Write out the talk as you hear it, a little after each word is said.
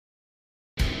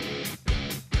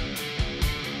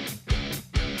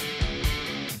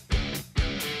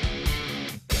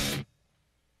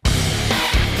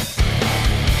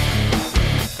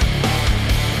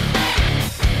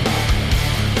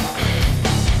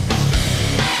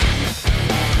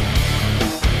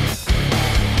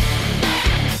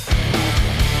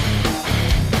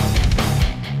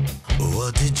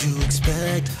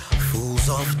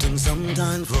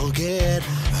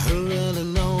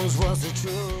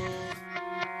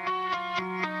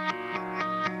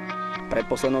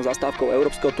Predposlednou zastávkou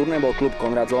európskeho turné bol klub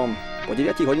Konrad Zlom. Po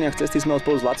 9 hodinách cesty sme ho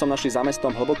spolu s Vládcom našli za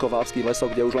mestom hlboko v alpských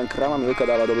lesoch, kde už len kráva Milka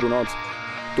dáva dobrú noc.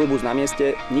 Turbus na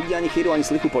mieste, nikde ani chýru, ani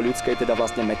slichu po ľudskej, teda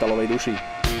vlastne metalovej duši.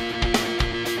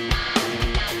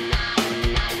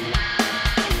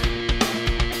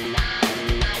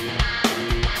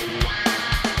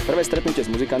 Prvé stretnutie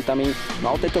s muzikantami,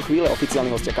 no od tejto chvíle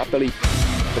oficiálni hostia kapely,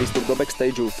 prístup do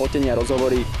backstageu, fotenia,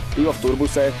 rozhovory, pivo v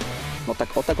turbuse, no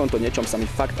tak o takomto niečom sa mi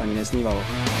fakt ani nesnívalo.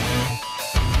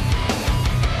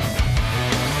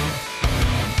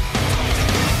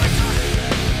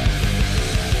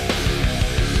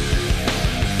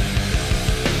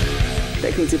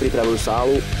 Technici pripravujú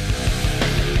sálu,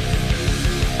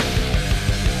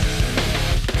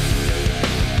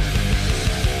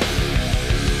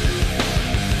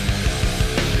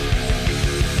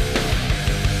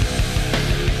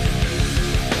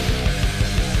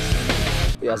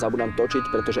 ja zabudám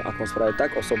točiť, pretože atmosféra je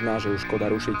tak osobná, že už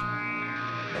škoda rušiť.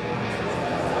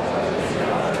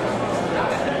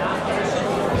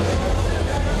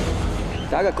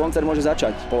 Tak a koncert môže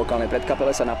začať. Po lokálnej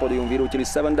predkapele sa na pódium vyrútili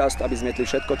Sevendust, aby zmietli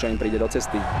všetko, čo im príde do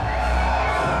cesty.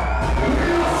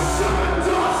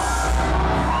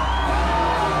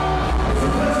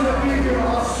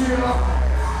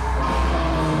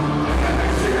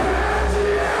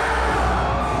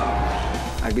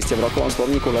 Ak by ste v rockovom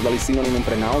slovníku hľadali synonymum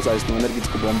pre naozajstnú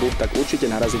energickú bombu, tak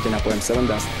určite narazíte na pojem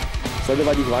Sevendust.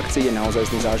 Sledovať ich v akcii je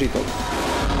naozajstný zážitok.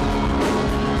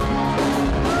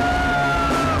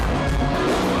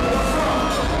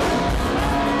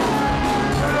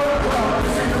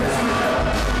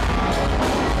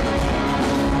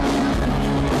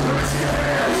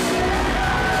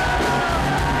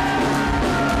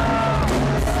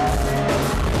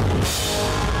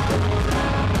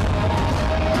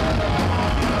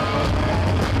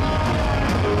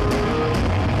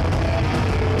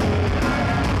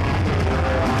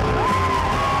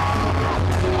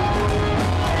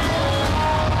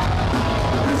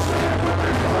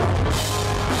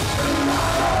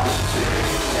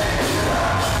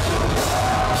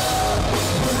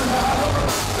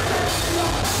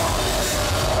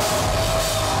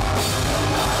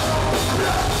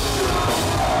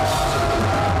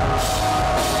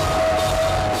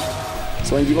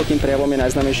 Svojím divokým prejavom je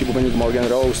najznámejší bubeník Morgan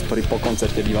Rose, ktorý po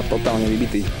koncerte býva totálne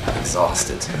vybitý.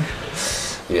 Exhausted.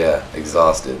 Yeah,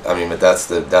 exhausted. I mean, but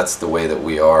that's the way that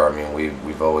we are. I mean,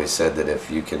 we've always said that if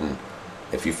you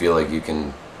feel like you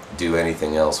can do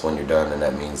anything else when you're done, then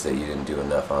that means that you didn't do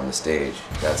enough on the stage.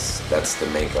 That's the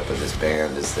makeup of this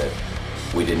band, is that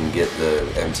we didn't get the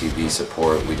MTV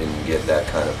support, we didn't get that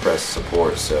kind of press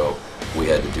support, so we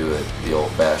had to do it the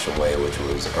old-fashioned way, which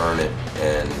was earn it,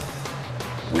 and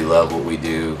we love what we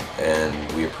do, and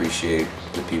we appreciate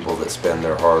the people that spend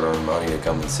their hard-earned money to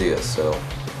come and see us. So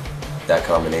that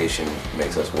combination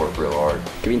makes us work real hard.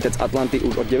 Kvintec Atlanty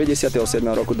už od 97.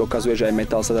 roku dokazuje, že aj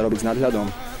metal sa dá robiť s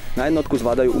nadhľadom. Na jednotku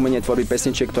zvládajú umenie tvorby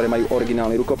pesničiek, ktoré majú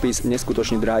originálny rukopis,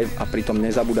 neskutočný drive a pritom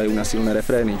nezabúdajú na silné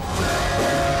refrény.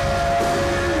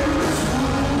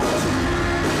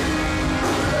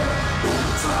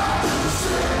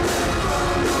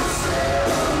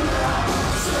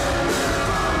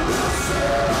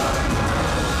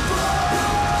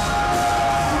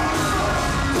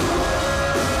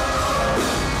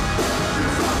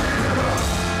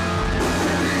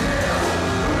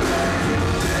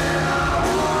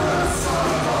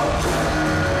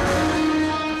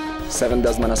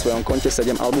 Sevendust má na svojom konte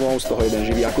 7 albumov, z toho jeden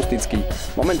živý akustický.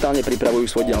 Momentálne pripravujú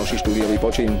svoj ďalší štúdiový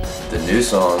počin. The new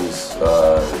songs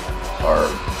are,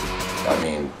 I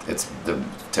mean,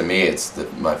 to me it's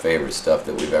my favorite stuff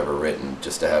that we've ever written.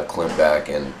 Just to have Clint back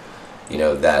and, you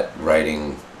know, that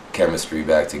writing chemistry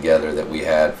back together that we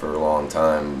had for a long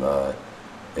time,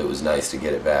 it was nice to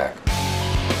get it back.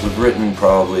 We've written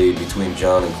probably, between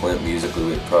John and Clint musically,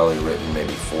 we've probably written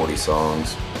maybe 40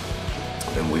 songs,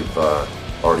 and we've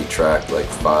already tracked like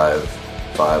five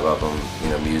of them, you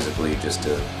know, musically, just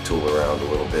to tool around a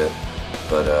little bit.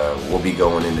 But we'll be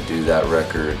going in to do that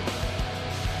record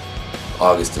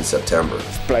August and September.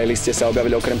 V playliste sa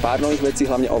objavili okrem pár nových vecí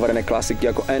hlavne overené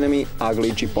klasiky ako Enemy, Ugly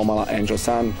či Pomala Angel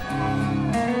Sun.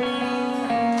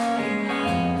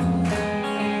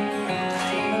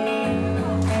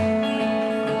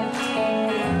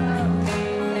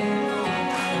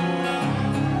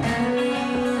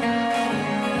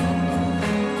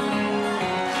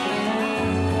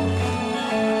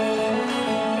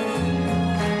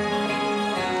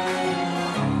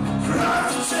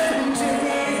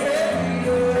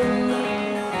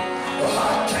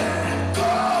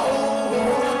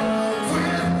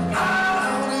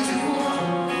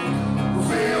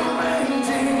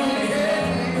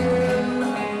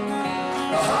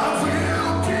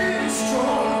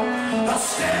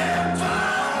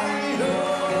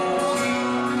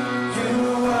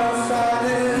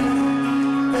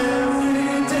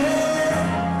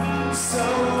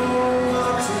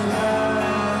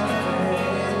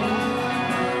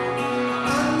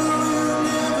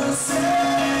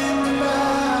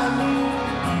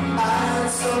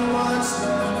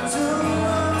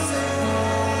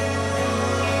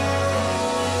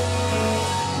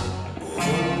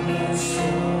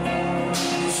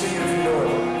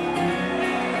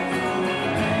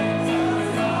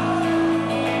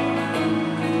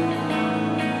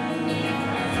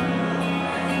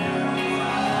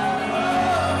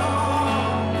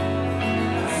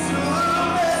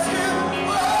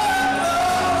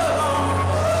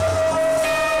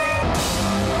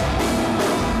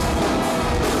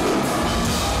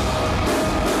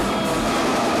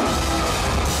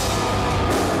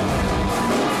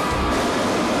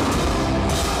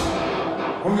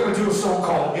 to a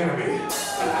so-called enemy. This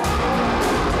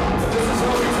is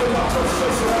how we take off the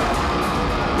system.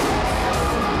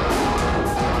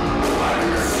 I'm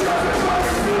your chef if I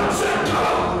can feel it.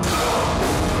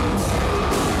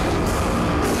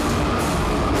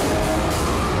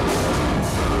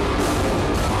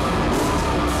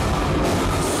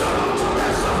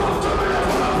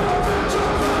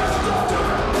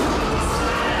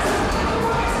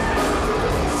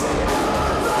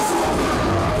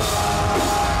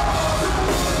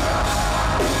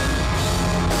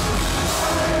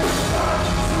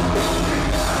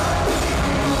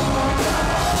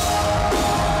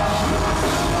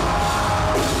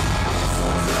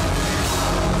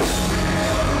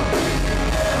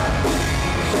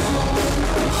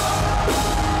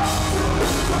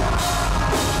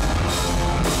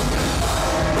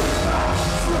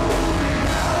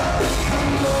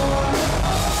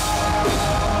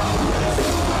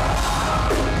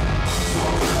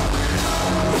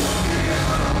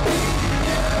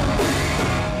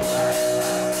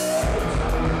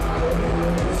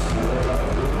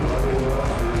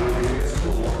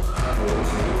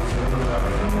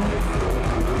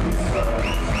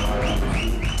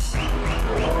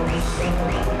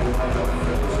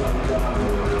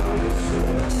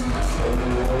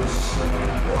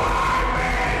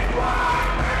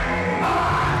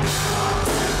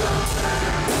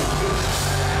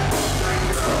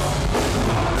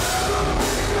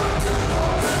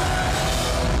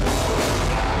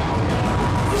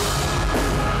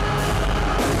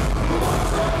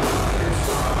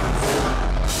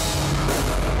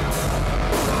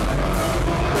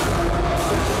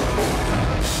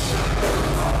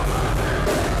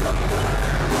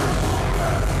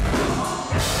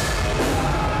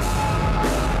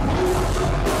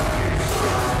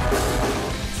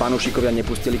 Fanúšikovia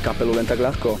nepustili kapelu len tak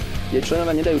ľahko. Jej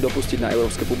členovia nedajú dopustiť na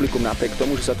európske publikum napriek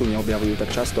tomu, že sa tu neobjavujú tak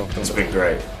často. It's been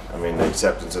great. I mean, the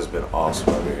acceptance has been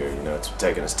awesome over here. You know, it's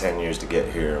taken us 10 years to get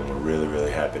here, and we're really, really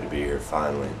happy to be here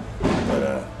finally.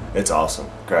 But it's awesome.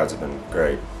 The crowds have been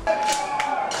great.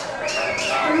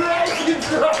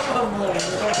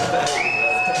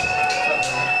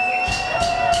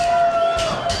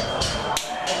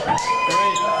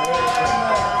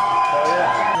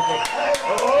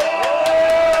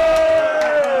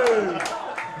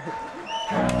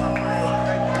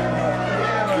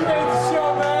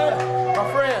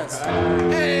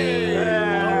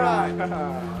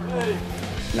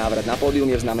 Návrat na pódium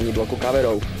je v znamení bloku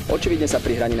coverov. Očividne sa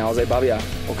pri hraní naozaj bavia.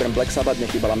 Okrem Black Sabbath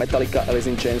nechýbala Metallica, Alice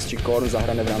in Chains či Korn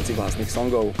zahrané v rámci vlastných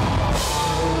songov.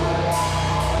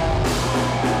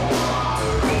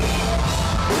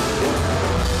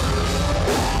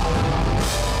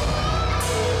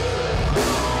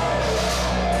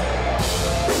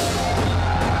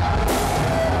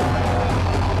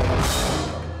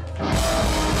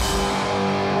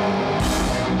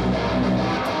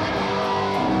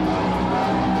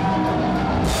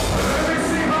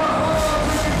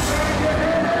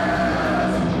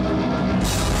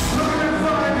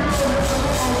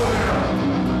 Look at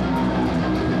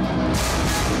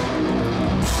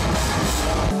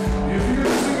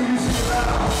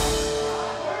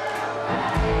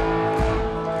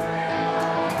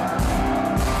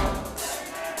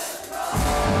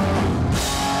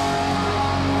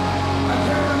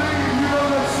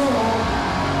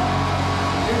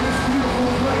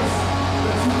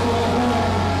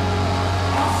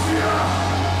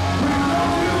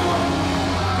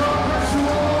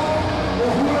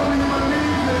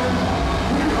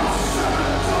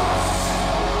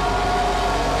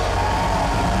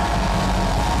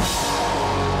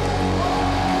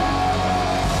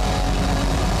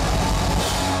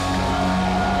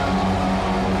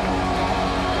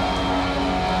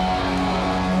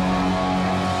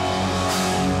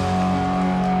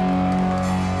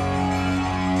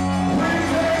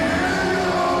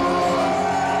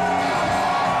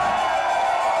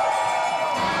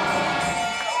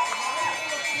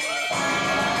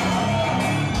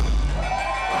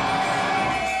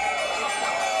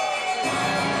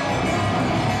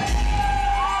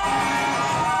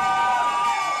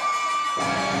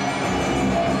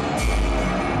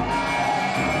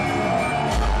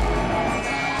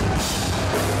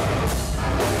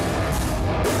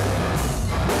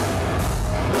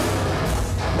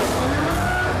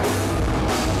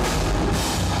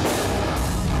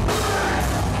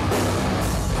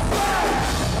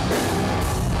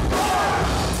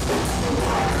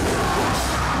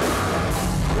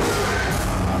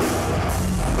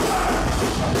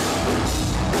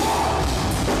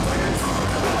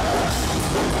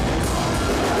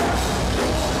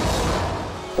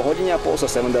Po hodine a pol sa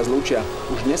Sevendust lúčia.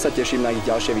 Už dnes sa teším na ich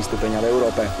ďalšie vystúpenia v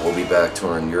Európe. We'll be back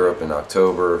touring Europe in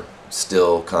October,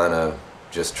 still kind of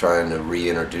just trying to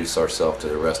reintroduce ourselves to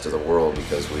the rest of the world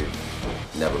because we've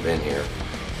never been here.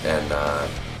 And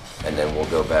then we'll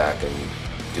go back and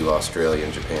do Australia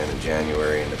and Japan in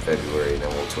January and in February, and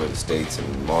then we'll tour the States in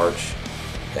March.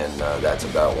 And that's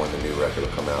about when the new record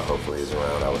will come out. Hopefully is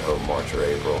around, I would hope, March or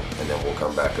April. And then we'll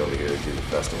come back over here to do the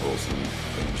festivals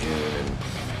in June and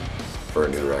for a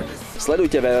new record.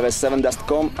 Sledujte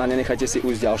www.sevendust.com a nenechajte si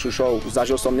ujsť ďalšiu show.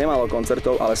 Zažil som nemálo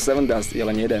koncertov, ale Sevendust je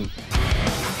len jeden.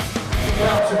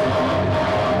 Captain.